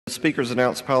Speaker's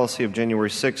announced policy of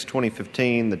January 6,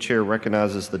 2015, the Chair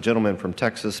recognizes the gentleman from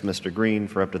Texas, Mr. Green,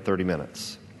 for up to 30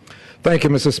 minutes. Thank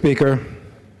you, Mr. Speaker.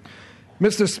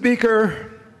 Mr.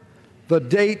 Speaker, the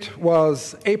date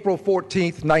was April 14,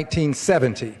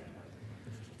 1970.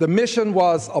 The mission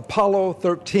was Apollo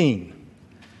 13.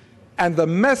 And the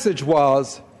message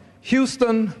was,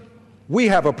 Houston, we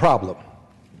have a problem.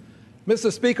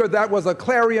 Mr. Speaker, that was a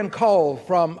clarion call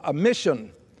from a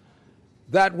mission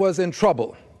that was in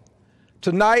trouble.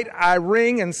 Tonight, I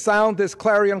ring and sound this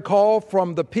clarion call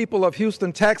from the people of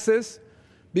Houston, Texas,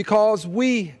 because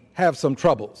we have some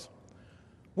troubles.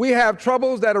 We have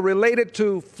troubles that are related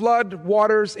to flood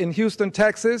waters in Houston,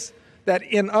 Texas, that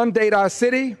inundate our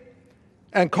city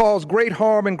and cause great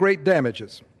harm and great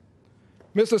damages.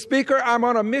 Mr. Speaker, I'm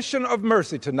on a mission of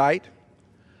mercy tonight,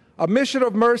 a mission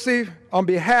of mercy on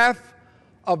behalf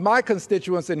of my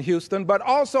constituents in Houston, but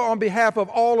also on behalf of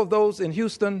all of those in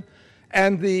Houston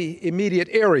and the immediate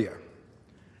area.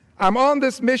 I'm on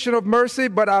this mission of mercy,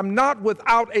 but I'm not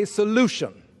without a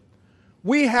solution.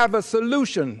 We have a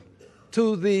solution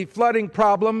to the flooding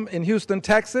problem in Houston,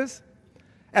 Texas,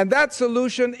 and that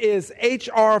solution is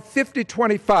H.R.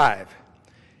 5025.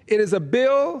 It is a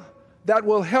bill that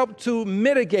will help to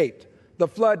mitigate the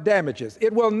flood damages.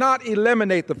 It will not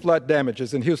eliminate the flood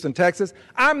damages in Houston, Texas.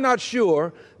 I'm not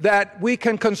sure that we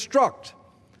can construct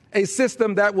a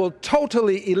system that will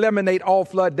totally eliminate all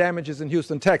flood damages in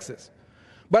Houston, Texas.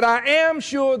 But I am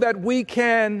sure that we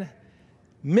can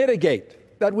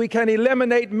mitigate, that we can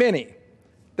eliminate many,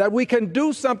 that we can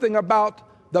do something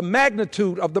about the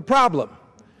magnitude of the problem.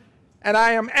 And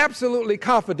I am absolutely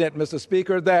confident, Mr.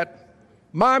 Speaker, that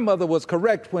my mother was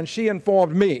correct when she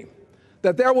informed me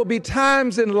that there will be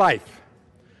times in life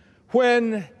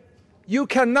when you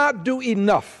cannot do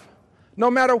enough. No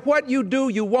matter what you do,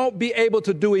 you won't be able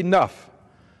to do enough.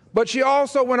 But she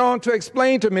also went on to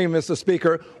explain to me, Mr.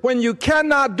 Speaker, when you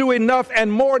cannot do enough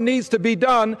and more needs to be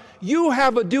done, you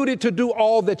have a duty to do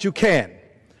all that you can.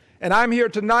 And I'm here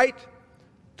tonight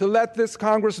to let this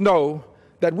Congress know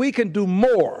that we can do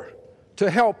more to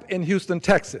help in Houston,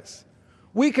 Texas.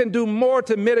 We can do more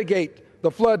to mitigate the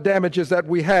flood damages that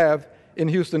we have in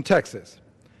Houston, Texas.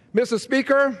 Mr.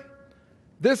 Speaker,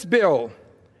 this bill,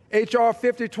 H.R.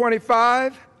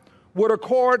 5025, would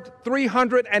accord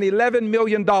 $311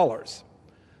 million.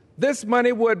 This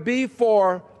money would be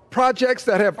for projects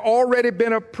that have already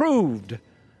been approved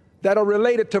that are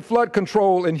related to flood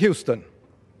control in Houston,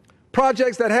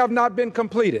 projects that have not been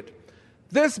completed.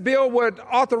 This bill would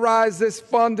authorize this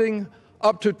funding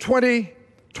up to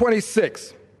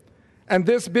 2026. And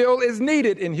this bill is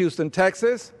needed in Houston,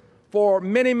 Texas, for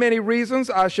many, many reasons.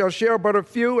 I shall share but a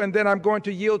few, and then I'm going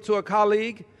to yield to a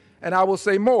colleague, and I will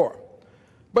say more.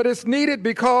 But it's needed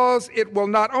because it will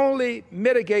not only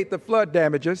mitigate the flood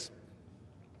damages,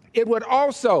 it would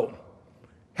also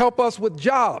help us with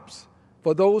jobs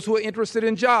for those who are interested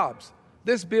in jobs.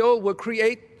 This bill will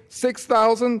create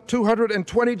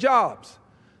 6,220 jobs.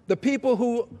 The people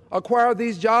who acquire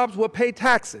these jobs will pay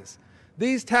taxes.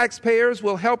 These taxpayers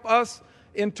will help us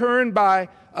in turn by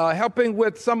helping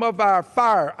with some of our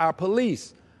fire, our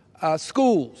police,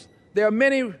 schools. There are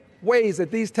many ways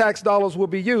that these tax dollars will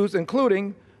be used,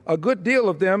 including a good deal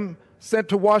of them sent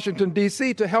to Washington,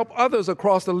 D.C. to help others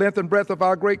across the length and breadth of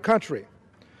our great country.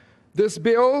 This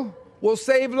bill will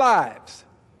save lives.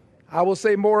 I will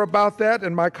say more about that,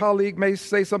 and my colleague may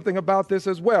say something about this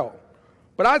as well.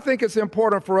 But I think it's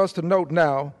important for us to note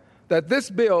now that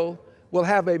this bill will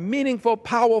have a meaningful,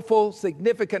 powerful,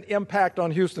 significant impact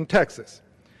on Houston, Texas.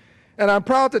 And I'm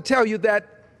proud to tell you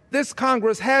that this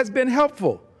Congress has been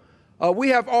helpful. We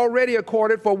have already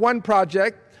accorded for one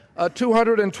project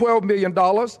 $212 million,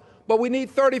 but we need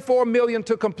 $34 million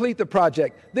to complete the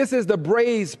project. This is the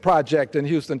Braze project in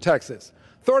Houston, Texas.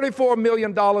 $34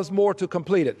 million more to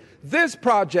complete it. This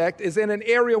project is in an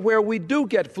area where we do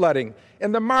get flooding,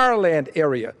 in the Maryland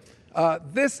area.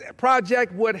 This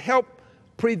project would help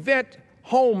prevent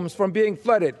homes from being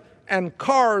flooded and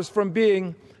cars from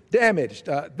being damaged.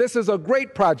 This is a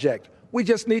great project. We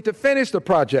just need to finish the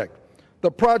project. The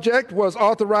project was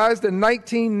authorized in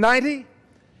 1990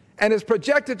 and is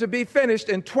projected to be finished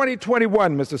in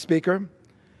 2021, Mr. Speaker.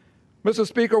 Mr.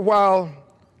 Speaker, while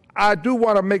I do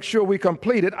want to make sure we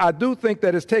complete it, I do think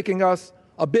that it's taking us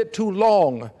a bit too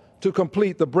long to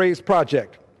complete the Braze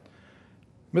project.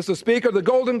 Mr. Speaker, the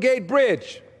Golden Gate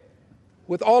Bridge,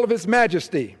 with all of its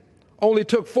majesty, only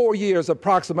took 4 years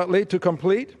approximately to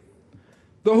complete.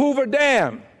 The Hoover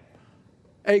Dam,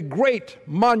 a great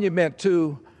monument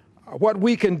to what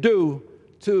we can do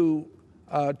to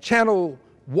channel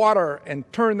water and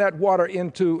turn that water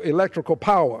into electrical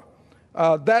power.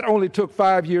 That only took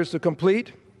 5 years to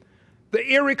complete. The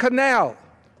Erie Canal,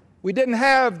 we didn't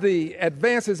have the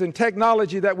advances in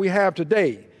technology that we have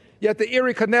today, yet the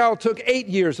Erie Canal took 8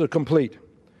 years to complete.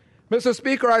 Mr.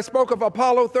 Speaker, I spoke of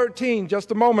Apollo 13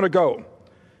 just a moment ago.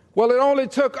 Well, it only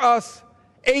took us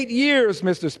 8 years,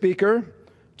 Mr. Speaker,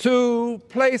 to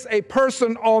place a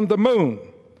person on the moon.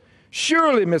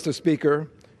 Surely, Mr.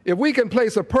 Speaker, if we can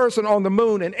place a person on the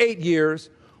moon in 8 years,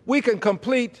 we can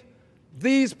complete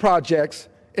these projects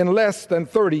in less than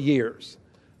 30 years.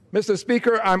 Mr.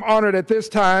 Speaker, I'm honored at this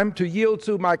time to yield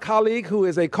to my colleague who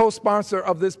is a co-sponsor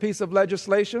of this piece of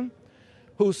legislation,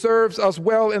 who serves us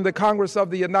well in the Congress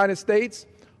of the United States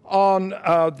on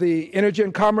the Energy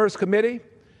and Commerce Committee,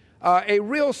 a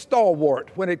real stalwart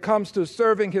when it comes to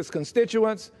serving his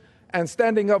constituents and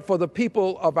standing up for the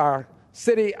people of our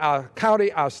city, our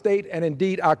county, our state, and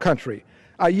indeed our country.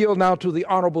 I yield now to the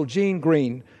Honorable Gene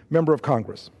Green, Member of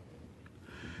Congress.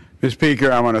 Mr.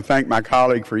 Speaker, I want to thank my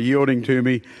colleague for yielding to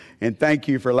me, and thank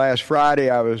you for last Friday.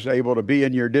 I was able to be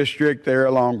in your district there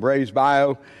along Braves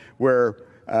Bayou, where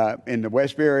in the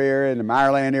Westbury area, in the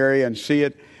Meyerland area, and see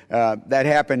it. That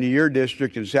happened in your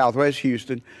district in Southwest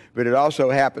Houston, but it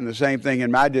also happened the same thing in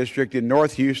my district in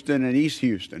North Houston and East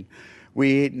Houston.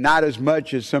 Not as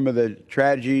much as some of the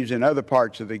tragedies in other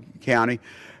parts of the county,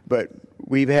 but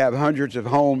we have hundreds of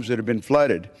homes that have been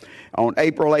flooded. On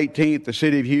April 18th, the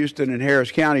city of Houston and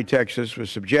Harris County, Texas, was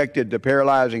subjected to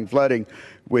paralyzing flooding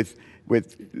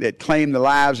that claimed the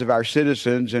lives of our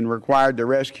citizens and required the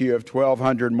rescue of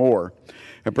 1,200 more.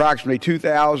 Approximately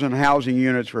 2,000 housing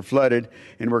units were flooded,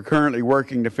 and we're currently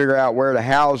working to figure out where to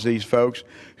house these folks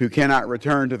who cannot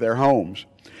return to their homes.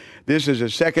 This is the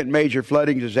second major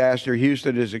flooding disaster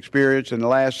Houston has experienced in the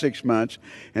last 6 months,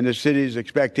 and the city is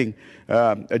expecting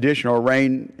additional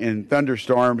rain and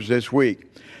thunderstorms this week.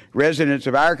 Residents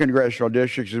of our congressional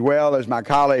districts, as well as my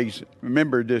colleagues'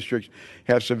 member districts,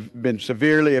 have been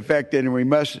severely affected, and we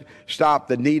must stop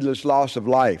the needless loss of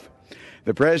life.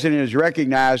 The President has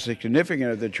recognized the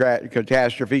significance of the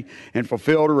catastrophe and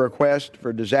fulfilled a request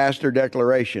for disaster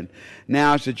declaration.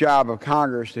 Now it's the job of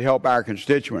Congress to help our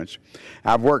constituents.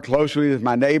 I've worked closely with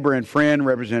my neighbor and friend,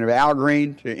 Representative Al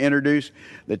Green, to introduce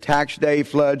the Tax Day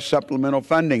Flood Supplemental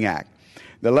Funding Act.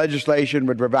 The legislation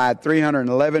would provide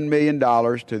 $311 million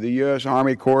to the U.S.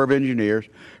 Army Corps of Engineers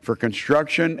for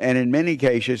construction and, in many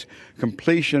cases,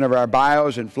 completion of our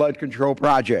bios and flood control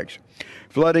projects.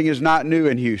 Flooding is not new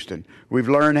in Houston. We've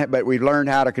learned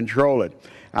how to control it.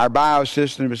 Our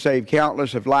biosystem has saved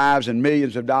countless of lives and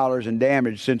millions of dollars in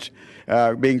damage since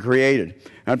being created.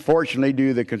 Unfortunately, due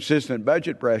to the consistent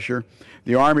budget pressure,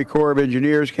 the Army Corps of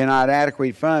Engineers cannot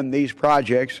adequately fund these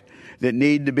projects that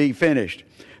need to be finished.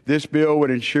 This bill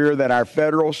would ensure that our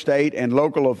federal, state, and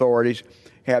local authorities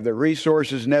have the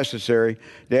resources necessary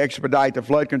to expedite the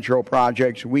flood control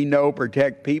projects we know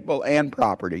protect people and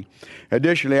property.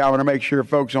 Additionally, I want to make sure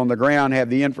folks on the ground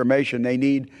have the information they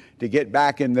need to get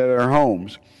back into their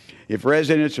homes. If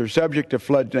residents are subject to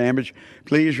flood damage,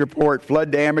 please report flood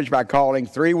damage by calling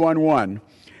 311,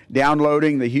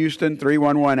 downloading the Houston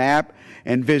 311 app,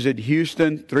 and visit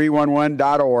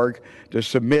houston311.org to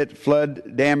submit flood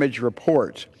damage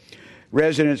reports.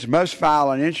 Residents must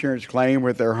file an insurance claim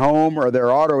with their home or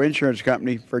their auto insurance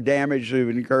company for damage they've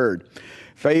incurred.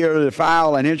 Failure to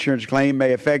file an insurance claim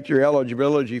may affect your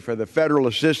eligibility for the federal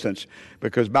assistance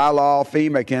because by law,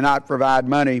 FEMA cannot provide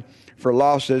money for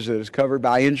losses that is covered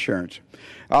by insurance.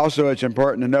 Also, it's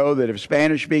important to know that if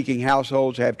Spanish-speaking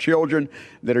households have children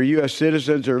that are U.S.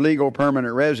 citizens or legal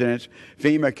permanent residents,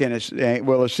 FEMA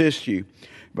will assist you.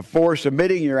 Before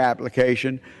submitting your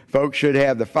application, folks should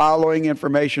have the following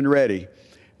information ready: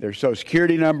 their Social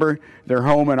Security number, their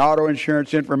home and auto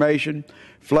insurance information,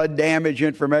 flood damage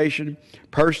information,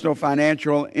 personal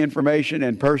financial information,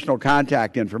 and personal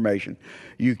contact information.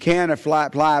 You can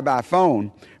apply by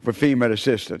phone for FEMA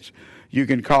assistance. You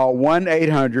can call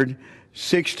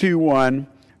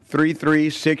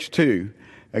 1-800-621-3362.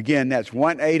 Again, that's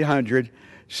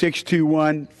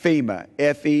 1-800-621-FEMA,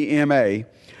 F-E-M-A.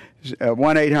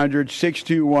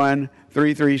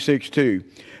 1-800-621-3362.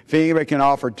 FEMA can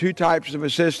offer two types of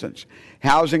assistance: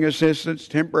 housing assistance,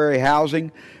 temporary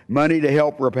housing, money to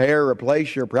help repair or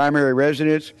replace your primary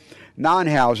residence.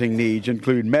 Non-housing needs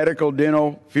include medical,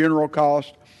 dental, funeral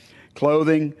costs,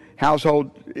 clothing,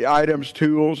 household items,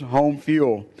 tools, home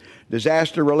fuel,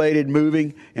 disaster-related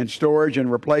moving and storage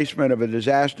and replacement of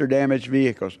disaster-damaged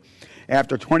vehicles.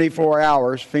 After 24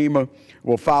 hours, FEMA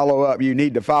will follow up. You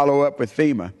need to follow up with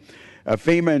FEMA. A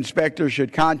FEMA inspector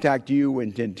should contact you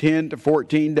within 10 to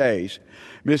 14 days.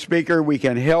 Ms. Speaker, we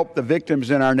can help the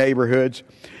victims in our neighborhoods,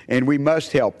 and we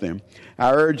must help them.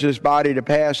 I urge this body to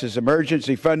pass this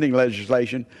emergency funding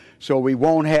legislation so we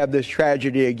won't have this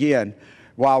tragedy again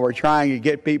while we're trying to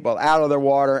get people out of their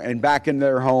water and back into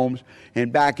their homes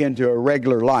and back into a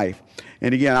regular life.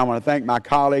 And again, I want to thank my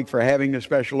colleague for having the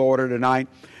special order tonight.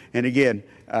 And again,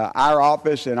 our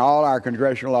office and all our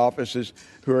congressional offices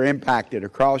who are impacted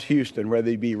across Houston, whether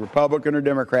they be Republican or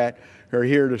Democrat, are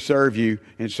here to serve you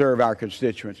and serve our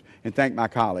constituents. And thank my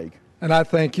colleague. And I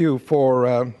thank you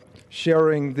for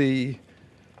sharing the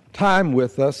time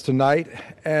with us tonight.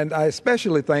 And I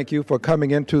especially thank you for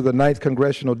coming into the 9th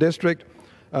Congressional District,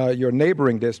 your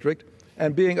neighboring district,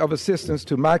 and being of assistance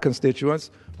to my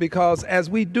constituents, because as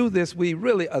we do this, we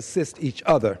really assist each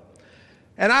other.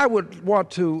 And I would want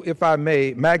to, if I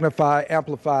may, magnify,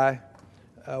 amplify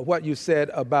what you said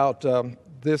about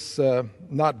this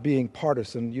not being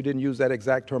partisan. You didn't use that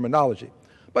exact terminology.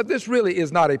 But this really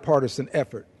is not a partisan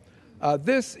effort.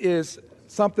 This is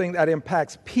something that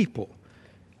impacts people.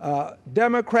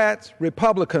 Democrats,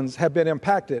 Republicans have been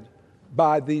impacted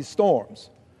by these storms.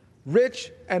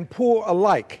 Rich and poor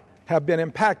alike have been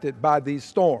impacted by these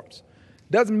storms.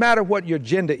 Doesn't matter what your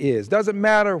gender is. Doesn't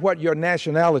matter what your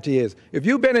nationality is. If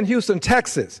you've been in Houston,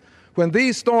 Texas, when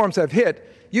these storms have hit,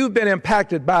 you've been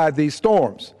impacted by these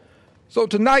storms. So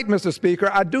tonight, Mr. Speaker,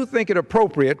 I do think it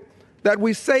appropriate that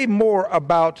we say more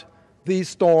about these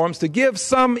storms to give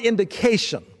some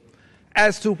indication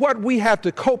as to what we have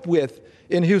to cope with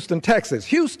in Houston, Texas.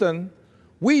 Houston,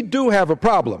 we do have a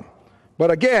problem.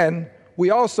 But again, we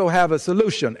also have a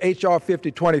solution, H.R.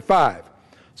 5025.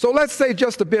 So let's say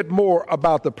just a bit more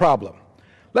about the problem.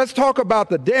 Let's talk about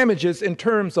the damages in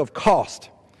terms of cost.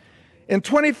 In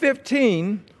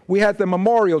 2015, we had the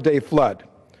Memorial Day flood.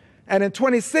 And in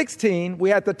 2016, we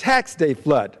had the Tax Day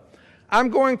flood. I'm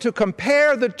going to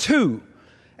compare the two.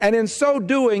 And in so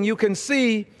doing, you can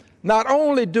see not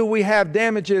only do we have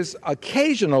damages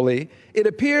occasionally, it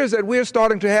appears that we're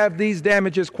starting to have these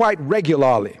damages quite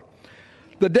regularly.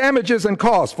 The damages and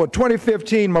costs for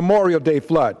 2015 Memorial Day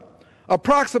flood,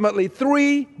 approximately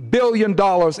 $3 billion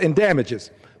in damages.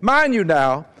 Mind you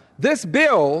now, this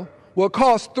bill will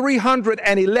cost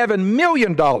 $311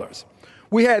 million.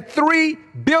 We had $3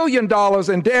 billion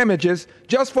in damages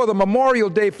just for the Memorial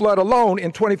Day flood alone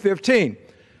in 2015.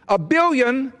 A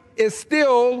billion is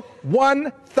still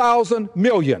 1,000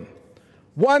 million.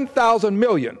 1,000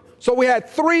 million. So we had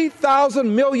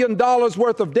 $3,000 million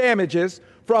worth of damages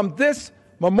from this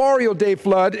Memorial Day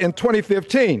flood in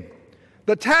 2015.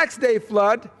 The Tax Day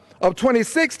flood of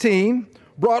 2016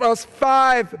 brought us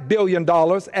 $5 billion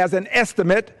as an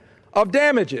estimate of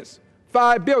damages.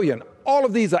 $5 billion. All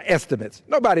of these are estimates.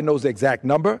 Nobody knows the exact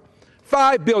number.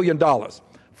 $5 billion.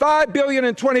 $5 billion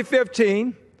in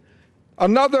 2015,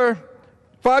 another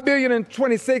 $5 billion in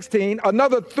 2016,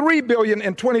 another $3 billion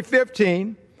in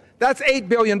 2015. That's $8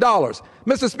 billion.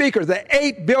 Mr. Speaker, the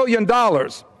 $8 billion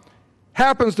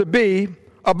happens to be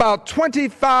about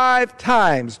 25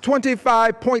 times,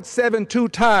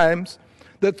 25.72 times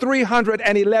the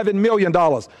 $311 million.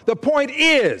 The point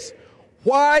is,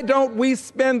 why don't we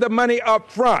spend the money up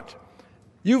front?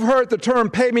 You've heard the term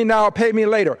pay me now, pay me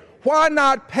later. Why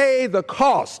not pay the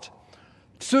cost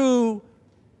to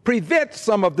prevent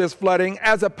some of this flooding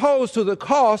as opposed to the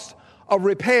cost of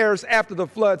repairs after the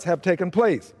floods have taken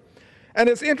place? And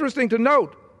it's interesting to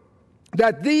note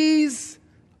that these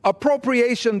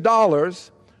appropriation dollars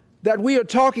that we are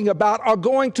talking about are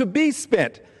going to be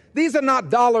spent. These are not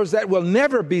dollars that will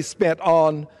never be spent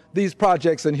on these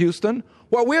projects in Houston.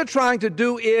 What we're trying to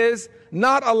do is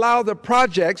not allow the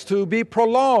projects to be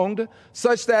prolonged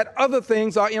such that other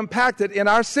things are impacted in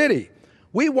our city.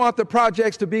 We want the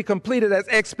projects to be completed as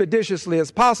expeditiously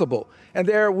as possible. And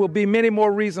there will be many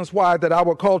more reasons why that I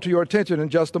will call to your attention in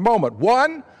just a moment.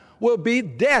 One will be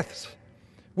deaths.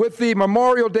 With the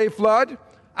Memorial Day flood,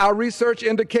 our research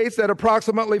indicates that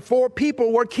approximately 4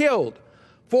 people were killed.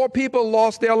 4 people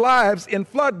lost their lives in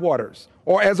floodwaters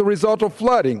or as a result of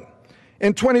flooding.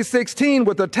 In 2016,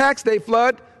 with the Tax Day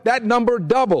flood, that number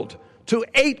doubled to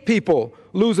 8 people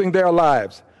losing their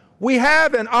lives. We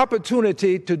have an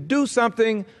opportunity to do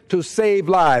something to save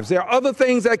lives. There are other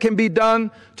things that can be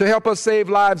done to help us save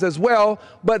lives as well,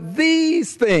 but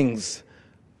these things,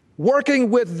 working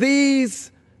with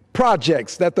these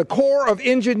projects that the Corps of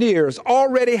Engineers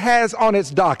already has on its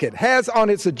docket, has on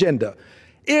its agenda,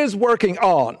 is working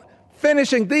on,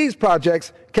 finishing these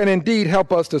projects can indeed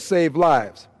help us to save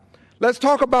lives. Let's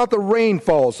talk about the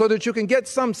rainfall so that you can get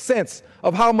some sense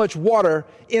of how much water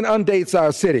inundates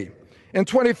our city. In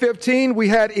 2015, we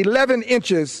had 11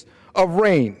 inches of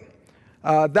rain.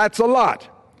 That's a lot.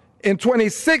 In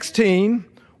 2016,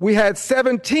 we had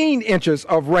 17 inches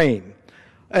of rain.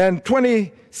 In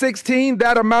 2016,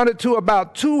 that amounted to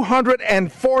about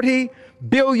 240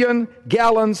 billion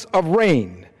gallons of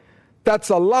rain. That's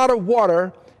a lot of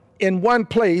water in one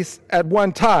place at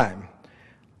one time.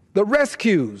 The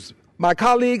rescues, my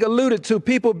colleague alluded to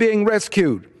people being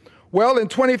rescued. Well, in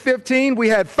 2015, we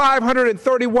had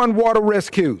 531 water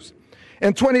rescues.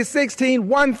 In 2016,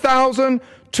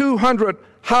 1,200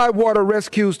 high water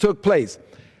rescues took place.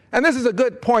 And this is a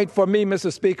good point for me,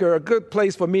 Mr. Speaker, a good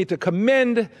place for me to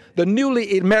commend the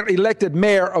newly elected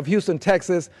mayor of Houston,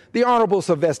 Texas, the Honorable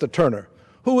Sylvester Turner,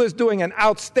 who is doing an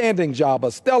outstanding job,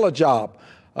 a stellar job,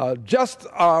 just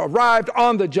arrived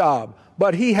on the job,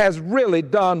 but he has really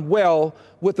done well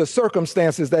with the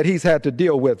circumstances that he's had to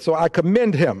deal with. So I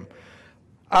commend him.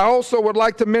 I also would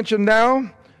like to mention now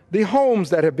the homes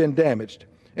that have been damaged.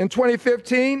 In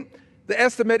 2015, the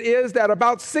estimate is that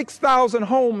about 6,000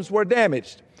 homes were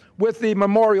damaged with the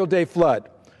Memorial Day flood.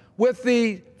 With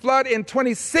the flood in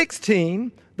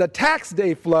 2016, the tax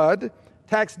day flood,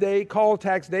 tax day called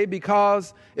tax day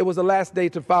because it was the last day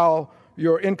to file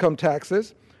your income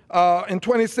taxes. In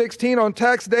 2016, on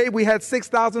tax day, we had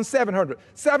 6,700.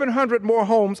 700 more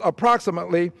homes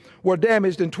approximately were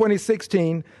damaged in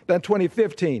 2016 than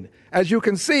 2015. As you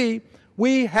can see,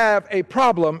 we have a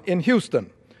problem in Houston.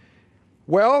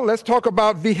 Well, let's talk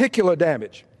about vehicular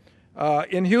damage.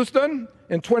 In Houston,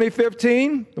 in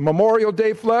 2015, the Memorial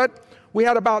Day flood, we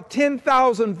had about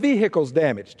 10,000 vehicles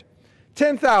damaged.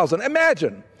 10,000.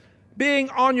 Imagine being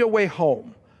on your way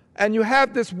home and you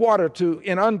have this water to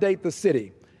inundate the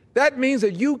city. That means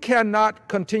that you cannot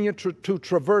continue to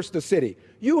traverse the city.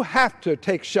 You have to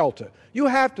take shelter. You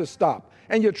have to stop.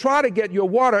 And you try to get your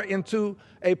water into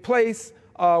a place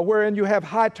wherein you have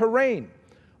high terrain.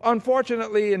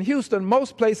 Unfortunately, in Houston,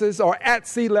 most places are at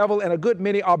sea level and a good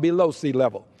many are below sea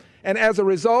level. And as a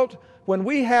result, when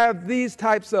we have these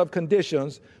types of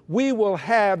conditions, we will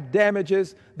have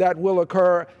damages that will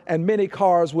occur and many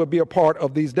cars will be a part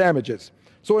of these damages.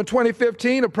 So in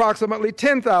 2015, approximately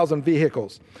 10,000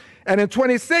 vehicles. And in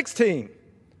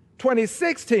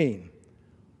 2016,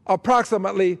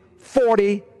 approximately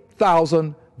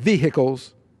 40,000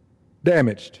 vehicles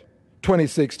damaged.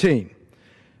 2016.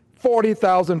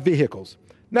 40,000 vehicles.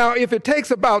 Now, if it takes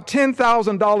about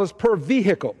 $10,000 per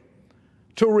vehicle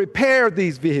to repair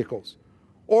these vehicles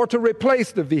or to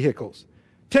replace the vehicles,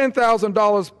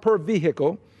 $10,000 per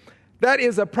vehicle, that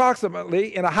is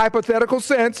approximately, in a hypothetical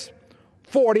sense,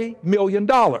 $40 million.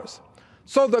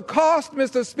 So the cost,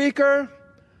 Mr. Speaker,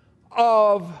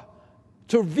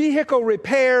 to vehicle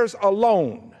repairs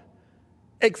alone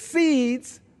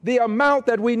exceeds the amount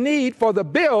that we need for the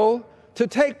bill to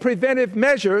take preventive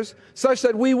measures such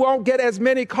that we won't get as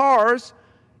many cars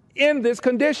in this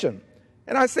condition.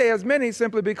 And I say as many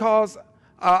simply because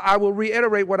I will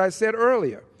reiterate what I said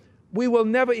earlier. We will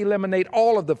never eliminate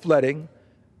all of the flooding.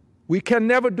 We can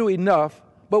never do enough,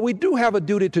 but we do have a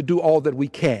duty to do all that we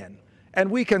can. And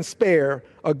we can spare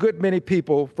a good many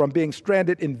people from being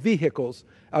stranded in vehicles,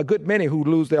 a good many who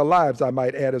lose their lives, I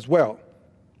might add as well.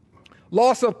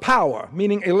 Loss of power,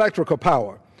 meaning electrical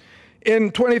power.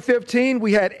 In 2015,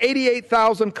 we had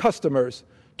 88,000 customers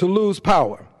to lose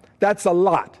power. That's a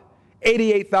lot.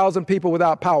 88,000 people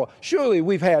without power. Surely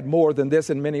we've had more than this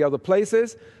in many other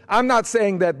places. I'm not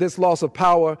saying that this loss of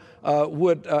power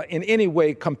would in any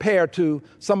way compare to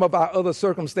some of our other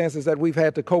circumstances that we've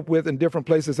had to cope with in different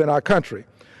places in our country.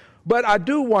 But I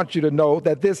do want you to know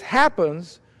that this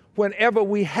happens whenever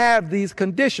we have these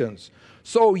conditions.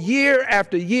 So year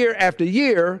after year after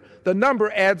year, the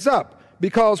number adds up.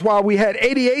 Because while we had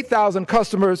 88,000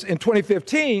 customers in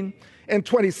 2015, in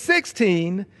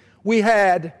 2016, we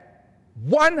had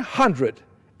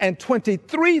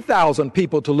 123,000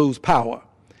 people to lose power.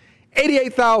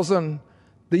 88,000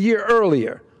 the year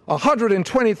earlier,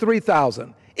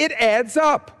 123,000. It adds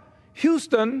up.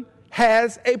 Houston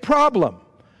has a problem,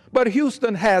 but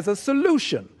Houston has a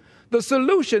solution. The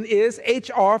solution is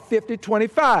H.R.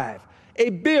 5025, a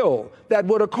bill that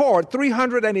would accord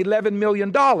 $311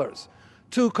 million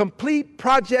to complete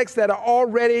projects that are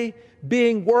already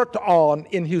being worked on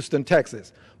in Houston,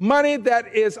 Texas. Money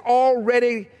that is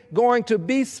already going to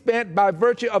be spent by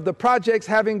virtue of the projects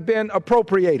having been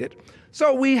appropriated.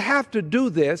 So we have to do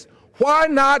this. Why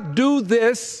not do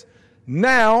this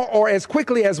now or as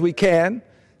quickly as we can,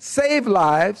 save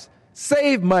lives,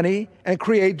 save money, and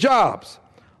create jobs?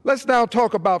 Let's now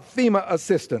talk about FEMA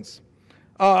assistance.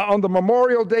 On the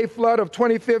Memorial Day flood of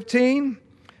 2015,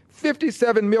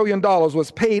 $57 million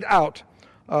was paid out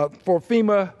from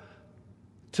FEMA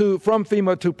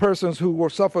to persons who were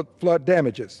suffered flood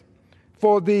damages.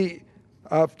 For the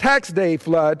tax day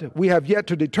flood, we have yet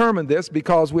to determine this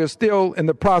because we're still in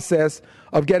the process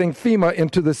of getting FEMA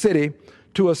into the city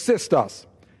to assist us.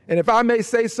 And if I may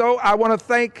say so, I want to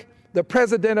thank the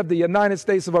President of the United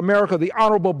States of America, the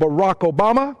Honorable Barack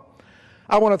Obama.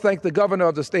 I want to thank the governor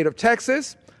of the state of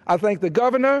Texas. I thank the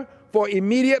governor for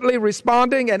immediately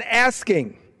responding and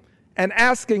asking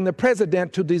the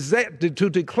president to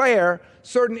declare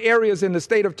certain areas in the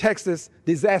state of Texas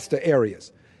disaster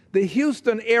areas. The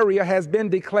Houston area has been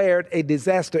declared a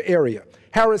disaster area.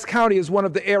 Harris County is one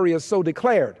of the areas so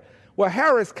declared. Well,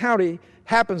 Harris County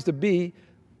happens to be,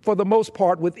 for the most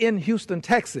part, within Houston,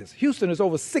 Texas. Houston is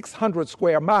over 600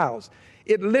 square miles.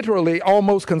 It literally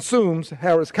almost consumes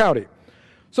Harris County.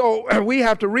 So we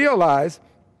have to realize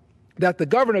that the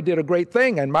governor did a great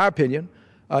thing, in my opinion.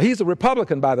 He's a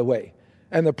Republican, by the way.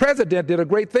 And the president did a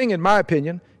great thing, in my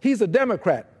opinion. He's a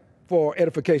Democrat for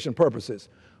edification purposes.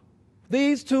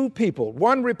 These two people,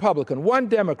 one Republican, one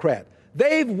Democrat,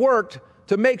 they've worked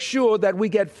to make sure that we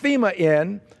get FEMA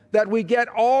in, that we get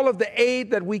all of the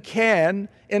aid that we can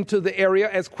into the area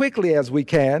as quickly as we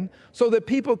can so that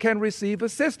people can receive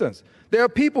assistance. There are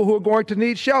people who are going to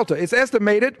need shelter. It's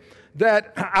estimated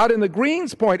that out in the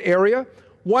Greens Point area,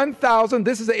 1,000,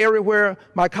 this is the area where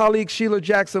my colleague Sheila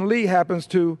Jackson Lee happens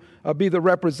to be the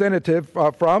representative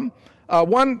from,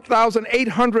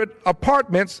 1,800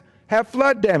 apartments have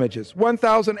flood damages,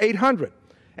 1,800.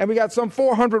 And we got some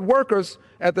 400 workers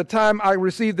at the time I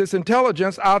received this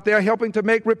intelligence out there helping to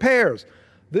make repairs.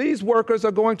 These workers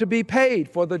are going to be paid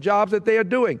for the jobs that they are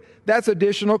doing. That's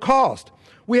additional cost.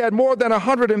 We had more than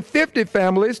 150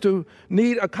 families to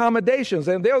need accommodations,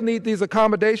 and they'll need these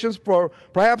accommodations for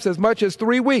perhaps as much as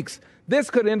 3 weeks. This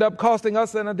could end up costing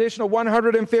us an additional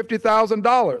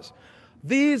 $150,000.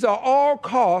 These are all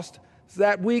costs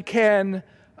that we can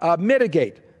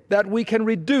mitigate, that we can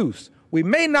reduce. We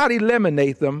may not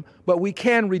eliminate them, but we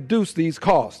can reduce these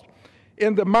costs.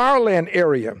 In the Maryland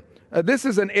area, this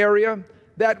is an area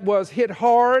that was hit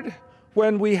hard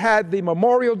when we had the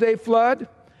Memorial Day flood.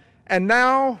 And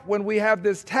now when we have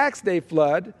this tax day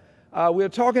flood, we're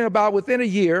talking about within a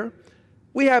year,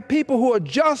 we have people who are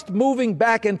just moving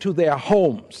back into their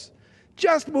homes,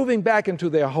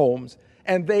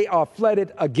 and they are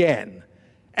flooded again.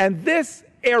 And this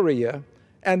area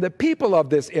and the people of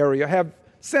this area have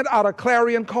sent out a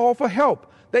clarion call for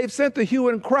help. They've sent the hue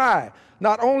and cry,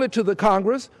 not only to the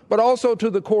Congress, but also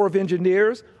to the Corps of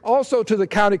Engineers, also to the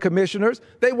county commissioners.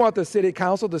 They want the city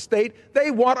council, the state. They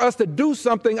want us to do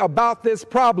something about this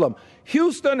problem.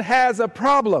 Houston has a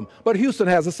problem, but Houston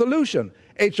has a solution.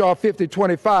 H.R.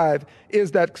 5025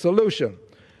 is that solution.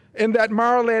 In that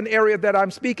Maryland area that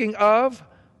I'm speaking of,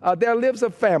 there lives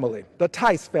a family, the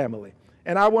Tice family.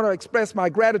 And I want to express my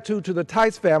gratitude to the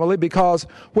Tice family because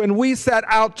when we set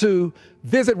out to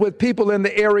visit with people in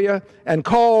the area and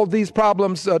call these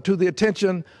problems to the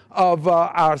attention of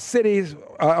our cities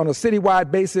on a citywide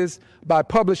basis by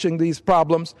publishing these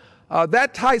problems,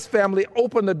 that Tice family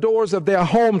opened the doors of their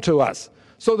home to us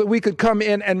so that we could come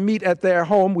in and meet at their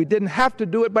home. We didn't have to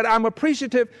do it, but I'm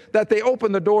appreciative that they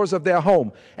opened the doors of their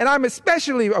home. And I'm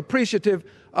especially appreciative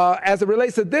as it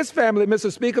relates to this family,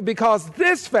 Mr. Speaker, because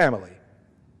this family,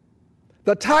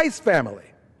 the Tice family,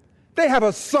 they have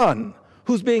a son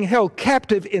who's being held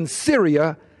captive in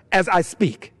Syria as I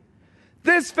speak.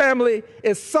 This family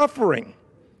is suffering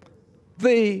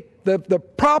the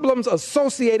problems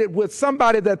associated with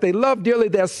somebody that they love dearly,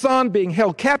 their son being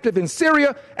held captive in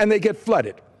Syria, and they get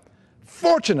flooded.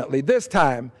 Fortunately, this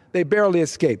time, they barely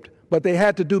escaped, but they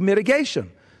had to do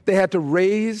mitigation. They had to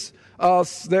raise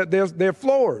their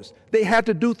floors. They had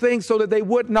to do things so that they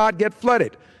would not get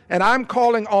flooded. And I'm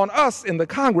calling on us in the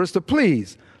Congress to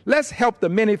please, let's help the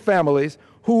many families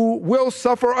who will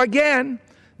suffer again.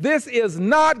 This is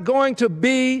not going to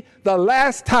be the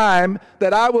last time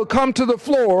that I will come to the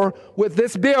floor with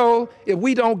this bill if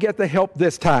we don't get the help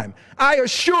this time. I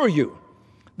assure you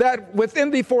that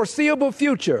within the foreseeable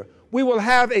future, we will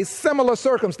have a similar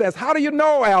circumstance. How do you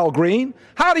know, Al Green?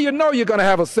 How do you know you're going to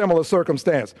have a similar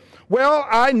circumstance? Well,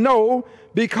 I know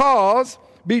because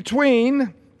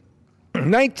between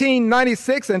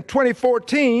 1996 and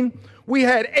 2014, we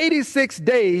had 86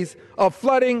 days of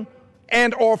flooding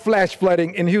and or flash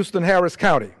flooding in Houston, Harris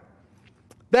County.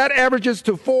 That averages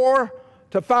to 4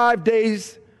 to 5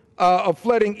 days of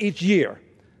flooding each year.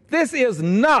 This is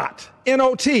not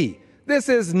NOT. This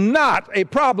is not a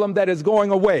problem that is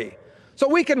going away. So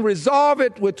we can resolve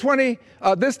it with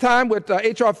this time with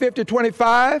H.R.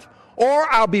 5025,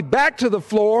 or I'll be back to the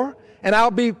floor and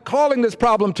I'll be calling this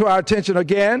problem to our attention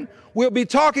again We'll be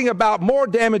talking about more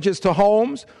damages to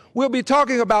homes. We'll be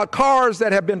talking about cars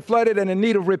that have been flooded and in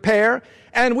need of repair.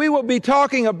 And we will be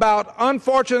talking about,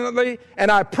 unfortunately, and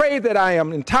I pray that I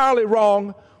am entirely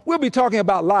wrong, we'll be talking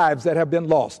about lives that have been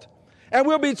lost. And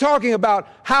we'll be talking about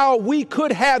how we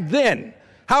could have then,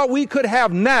 how we could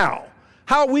have now,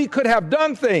 how we could have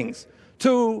done things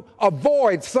to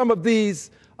avoid some of these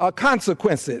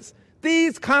consequences.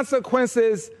 These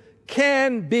consequences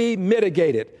can be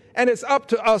mitigated, and it's up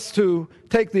to us to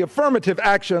take the affirmative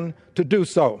action to do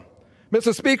so.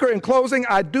 Mr. Speaker, in closing,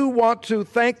 I do want to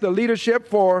thank the leadership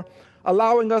for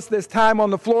allowing us this time on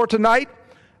the floor tonight.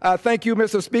 Thank you,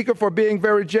 Mr. Speaker, for being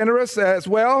very generous as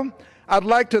well. I'd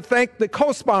like to thank the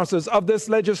co-sponsors of this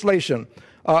legislation,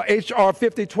 H.R.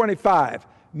 5025.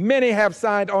 Many have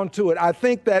signed on to it. I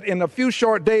think that in a few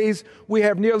short days, we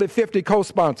have nearly 50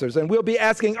 co-sponsors, and we'll be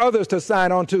asking others to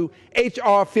sign on to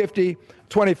H.R.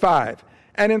 5025.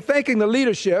 And in thanking the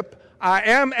leadership, I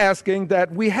am asking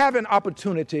that we have an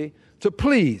opportunity to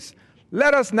please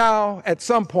let us now, at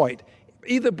some point,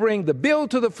 either bring the bill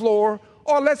to the floor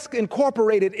or let's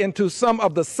incorporate it into some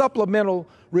of the supplemental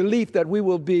relief that we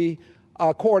will be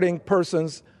according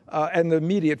persons in the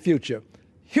immediate future.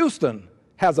 Houston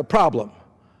has a problem,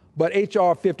 but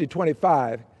H.R.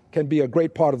 5025 can be a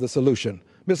great part of the solution.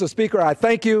 Mr. Speaker, I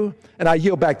thank you, and I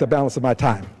yield back the balance of my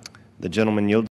time. The gentleman yields.